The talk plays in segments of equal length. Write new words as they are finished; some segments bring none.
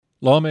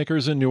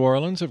Lawmakers in New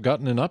Orleans have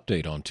gotten an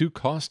update on two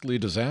costly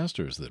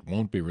disasters that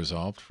won't be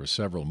resolved for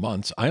several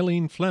months.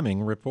 Eileen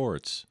Fleming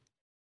reports.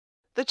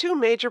 The two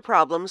major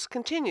problems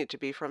continue to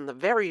be from the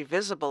very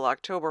visible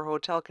October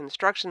hotel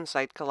construction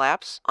site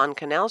collapse on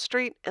Canal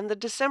Street and the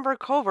December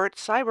covert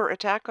cyber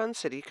attack on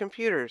city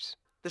computers.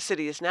 The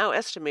city is now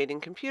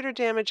estimating computer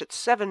damage at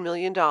 $7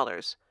 million,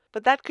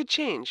 but that could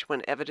change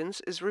when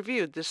evidence is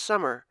reviewed this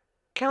summer.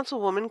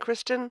 Councilwoman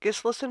Kristen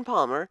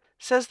Gislason-Palmer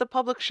says the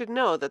public should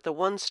know that the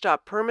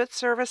one-stop permit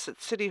service at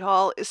City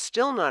Hall is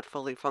still not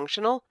fully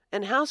functional,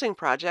 and housing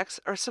projects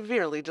are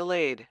severely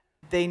delayed.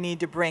 They need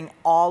to bring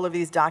all of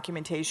these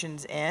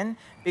documentations in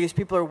because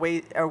people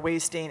are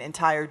wasting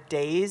entire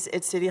days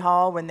at City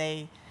Hall when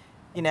they,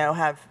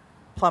 have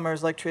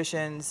plumbers,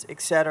 electricians,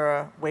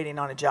 etc., waiting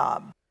on a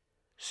job.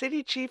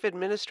 City Chief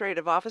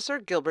Administrative Officer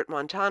Gilbert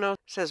Montano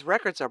says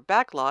records are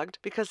backlogged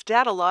because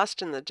data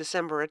lost in the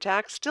December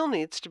attack still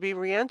needs to be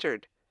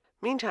re-entered.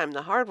 Meantime,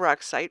 the Hard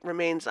Rock site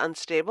remains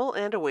unstable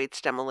and awaits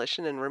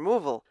demolition and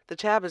removal. The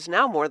tab is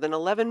now more than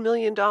 $11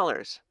 million.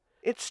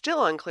 It's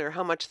still unclear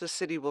how much the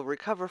city will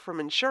recover from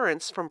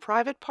insurance from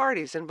private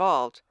parties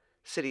involved.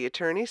 City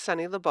Attorney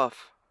Sonny LaBeouf.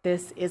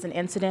 This is an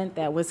incident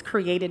that was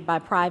created by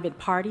private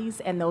parties,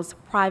 and those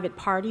private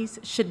parties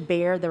should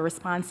bear the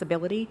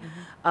responsibility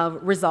of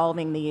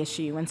resolving the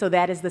issue. And so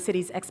that is the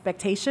city's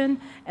expectation,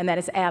 and that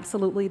is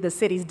absolutely the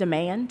city's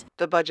demand.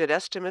 The budget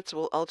estimates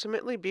will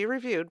ultimately be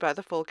reviewed by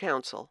the full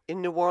council. In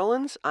New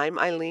Orleans, I'm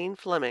Eileen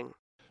Fleming.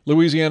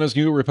 Louisiana's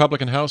new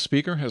Republican House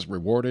Speaker has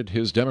rewarded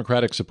his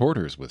Democratic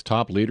supporters with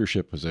top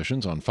leadership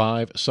positions on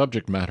 5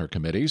 subject matter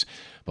committees,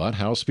 but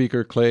House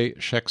Speaker Clay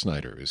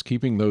Schexnayder is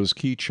keeping those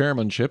key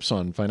chairmanships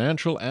on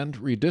financial and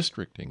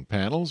redistricting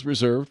panels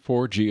reserved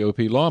for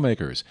GOP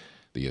lawmakers.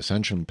 The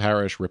Ascension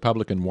Parish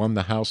Republican won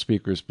the House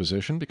Speaker's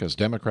position because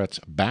Democrats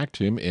backed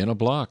him in a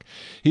block.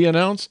 He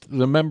announced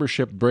the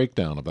membership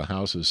breakdown of the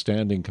House's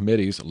standing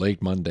committees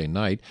late Monday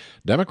night.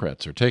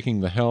 Democrats are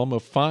taking the helm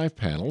of 5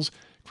 panels: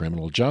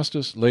 Criminal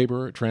Justice,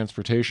 Labor,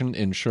 Transportation,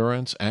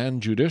 Insurance,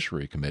 and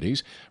Judiciary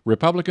committees.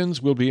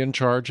 Republicans will be in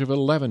charge of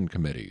 11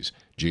 committees.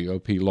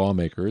 GOP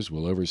lawmakers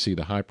will oversee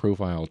the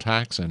high-profile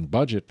tax and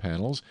budget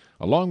panels,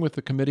 along with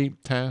the committee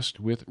tasked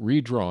with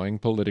redrawing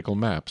political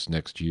maps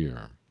next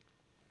year.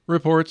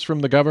 Reports from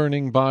the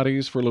governing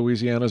bodies for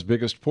Louisiana's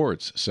biggest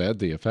ports said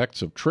the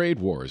effects of trade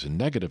wars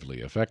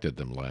negatively affected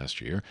them last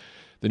year.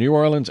 The New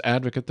Orleans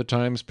Advocate, the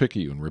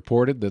Times-Picayune,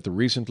 reported that the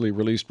recently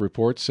released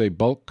reports say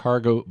bulk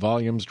cargo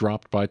volumes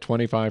dropped by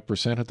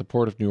 25% at the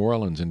Port of New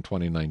Orleans in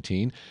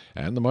 2019,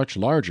 and the much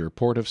larger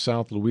Port of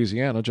South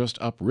Louisiana just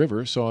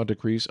upriver saw a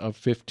decrease of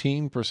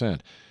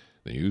 15%.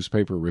 The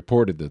newspaper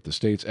reported that the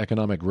state's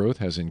economic growth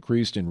has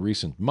increased in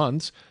recent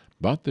months,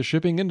 but the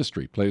shipping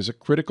industry plays a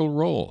critical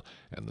role,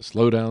 and the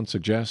slowdown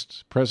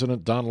suggests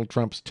President Donald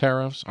Trump's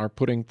tariffs are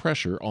putting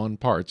pressure on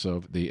parts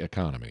of the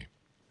economy.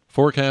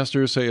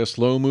 Forecasters say a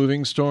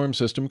slow-moving storm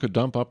system could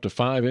dump up to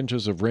 5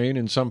 inches of rain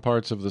in some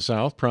parts of the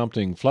South,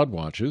 prompting flood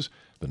watches.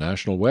 The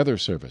National Weather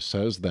Service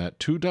says that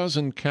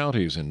 24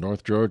 counties in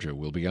North Georgia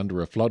will be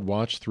under a flood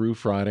watch through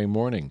Friday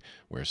morning,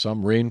 where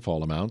some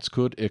rainfall amounts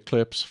could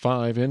eclipse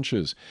 5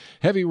 inches.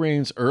 Heavy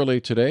rains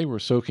early today were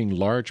soaking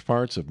large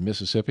parts of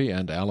Mississippi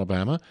and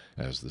Alabama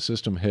as the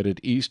system headed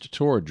east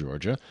toward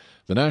Georgia.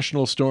 The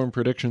National Storm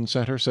Prediction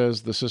Center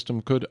says the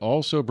system could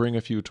also bring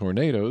a few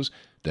tornadoes,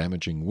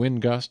 damaging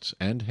wind gusts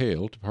and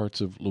hail to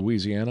parts of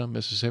Louisiana,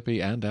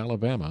 Mississippi, and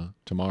Alabama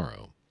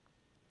tomorrow.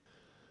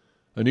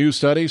 A new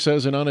study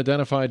says an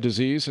unidentified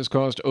disease has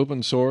caused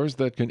open sores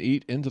that can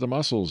eat into the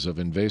muscles of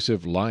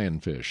invasive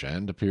lionfish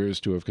and appears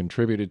to have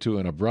contributed to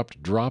an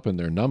abrupt drop in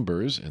their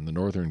numbers in the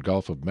northern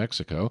Gulf of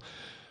Mexico.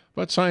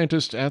 But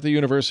scientists at the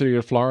University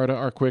of Florida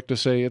are quick to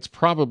say it's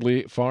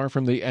probably far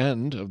from the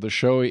end of the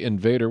showy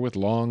invader with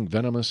long,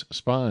 venomous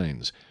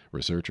spines.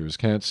 Researchers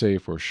can't say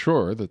for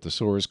sure that the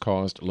sores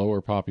caused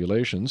lower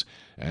populations,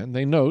 and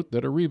they note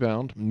that a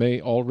rebound may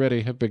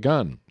already have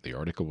begun. The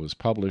article was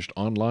published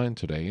online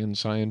today in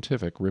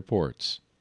Scientific Reports.